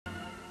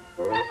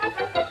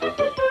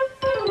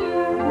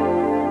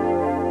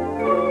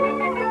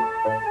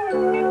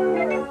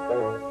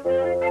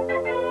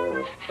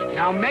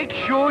Now make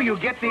sure you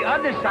get the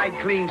other side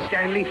clean,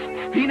 Stanley.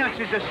 Peanuts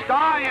is a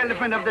star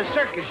elephant of the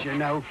circus, you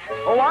know.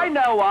 Oh, I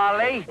know,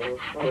 Ollie.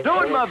 I'm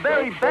doing my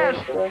very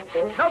best.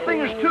 Nothing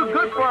is too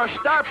good for a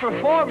star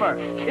performer.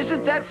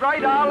 Isn't that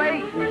right,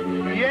 Ollie?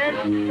 Yes,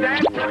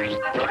 that's...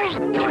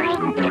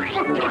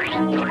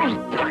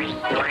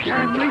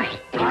 Stanley,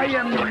 I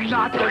am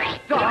not a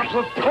star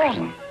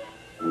performer.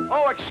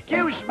 Oh,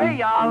 excuse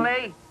me,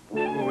 Ollie.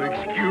 Oh,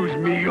 excuse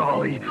me,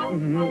 Ollie.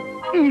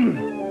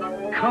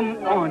 Come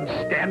on,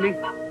 Stanley.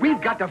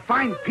 We've got to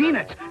find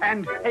Peanuts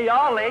and... Hey,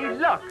 Ollie,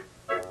 look.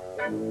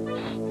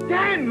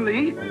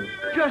 Stanley?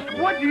 Just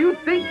what do you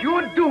think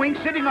you're doing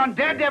sitting on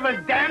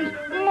Daredevil Dan's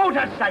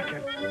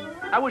motorcycle?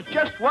 I was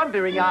just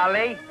wondering,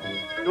 Ollie.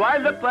 Do I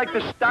look like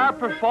the star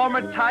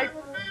performer type?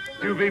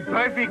 To be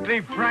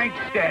perfectly frank,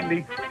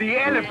 Stanley, the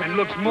elephant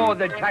looks more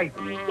the type.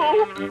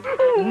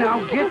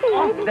 Now get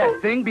off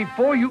that thing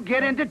before you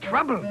get into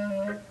trouble.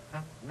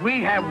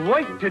 We have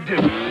work to do.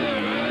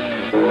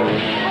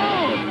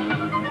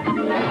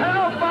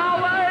 Help,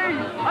 Ollie!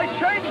 I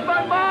changed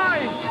my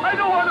mind. I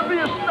don't want to be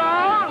a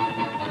star.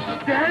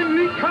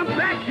 Stanley, come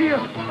back here.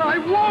 I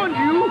warned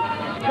you.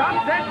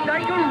 Stop that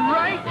cycle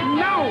right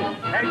now,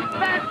 as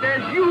fast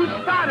as you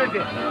started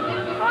it.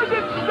 I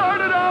didn't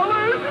start it,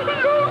 Ollie.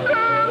 You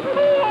did.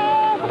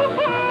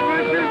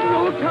 This is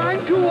no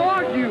time to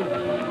argue.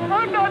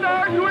 I'm not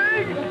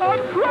arguing.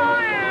 I'm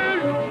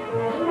crying.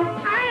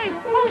 Hey,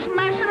 who's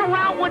messing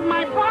around with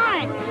my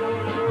bike?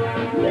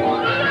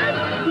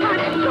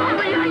 I'm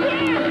sorry, I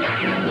am.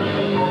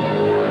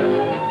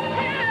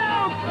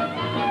 Help!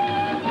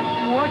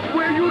 Watch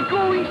where you're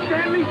going,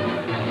 Stanley.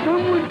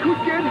 Someone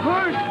could get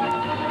hurt.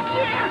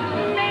 Yeah,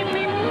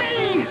 maybe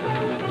me.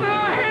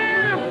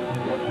 Help!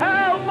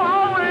 Help,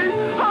 Ollie!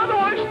 How do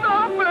I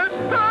stop it?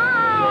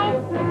 Help!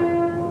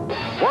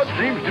 What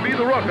seems to be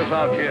the ruckus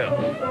out here?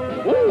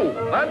 Ooh,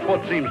 that's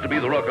what seems to be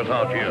the ruckus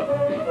out here.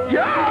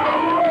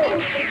 Yeah!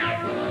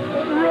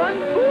 Run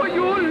for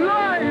your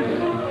lives!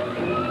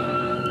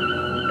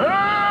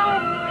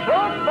 Help!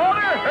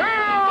 Somebody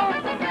help!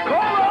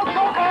 Call out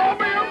the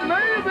Army of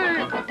Navy!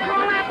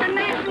 Call out the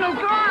National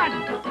Guard.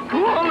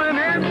 Call an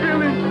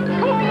ambulance!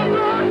 Call a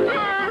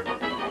doctor!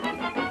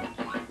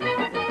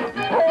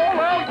 Call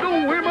out the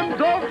Women's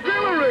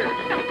Auxiliary!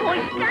 The Boy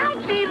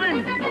Scouts even.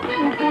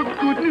 Oh, for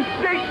goodness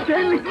sake,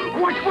 Stanley,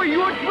 watch where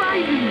you're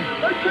driving!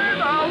 I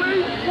can't,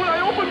 Ollie! When I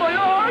open my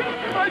eyes,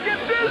 I get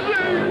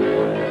dizzy!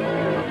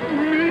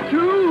 Me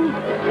too!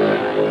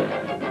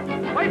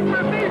 Wait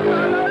for me,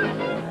 fellas!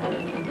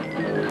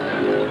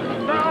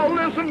 Now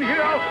listen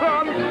here,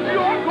 son.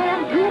 You're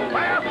going too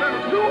fast and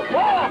too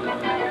far.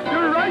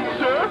 You're right,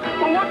 sir.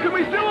 But what can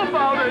we do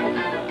about it?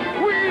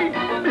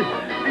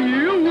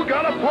 You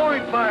got a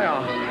point there.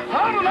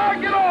 How did I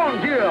get on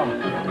here?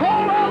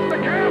 Call out the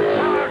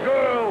campfire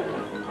girl.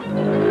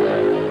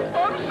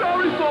 I'm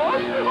sorry,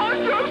 boss. I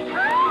just...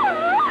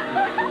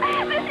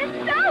 This is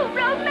so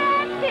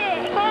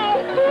romantic! Oh,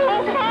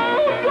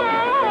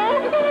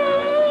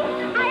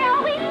 I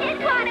always did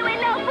want to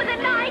elope with a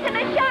knight and a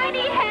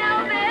shiny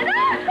helmet!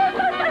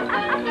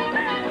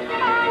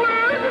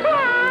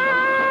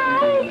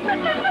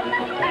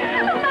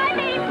 My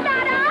name's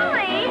not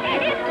Ollie,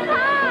 it's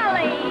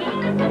Polly!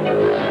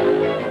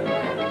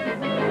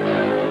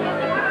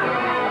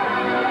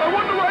 I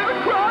wonder why the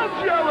crowd's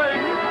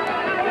yelling.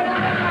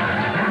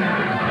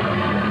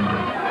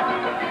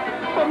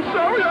 I'm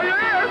sorry I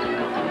asked.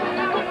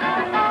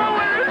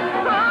 Ollie,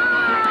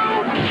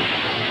 help!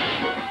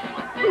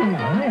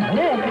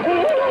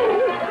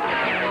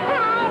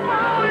 Help,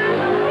 Ollie,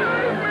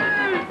 save me!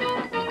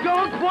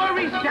 Don't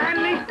worry,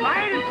 Stanley.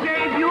 I'll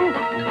save you.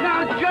 Now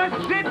just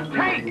sit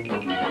tight.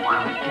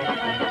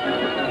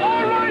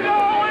 All right,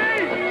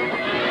 Ollie!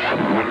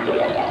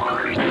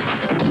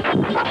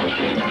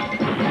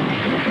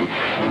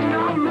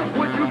 Now look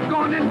what you've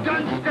gone and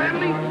done,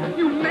 Stanley.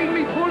 You made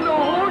me pull the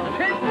whole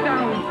tent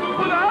down.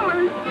 But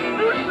Ollie,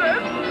 you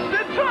said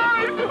sit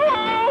tight!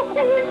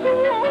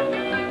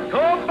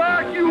 Come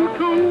back, you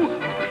two!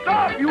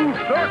 Stop, you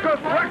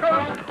circus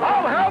wreckers!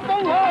 I'll have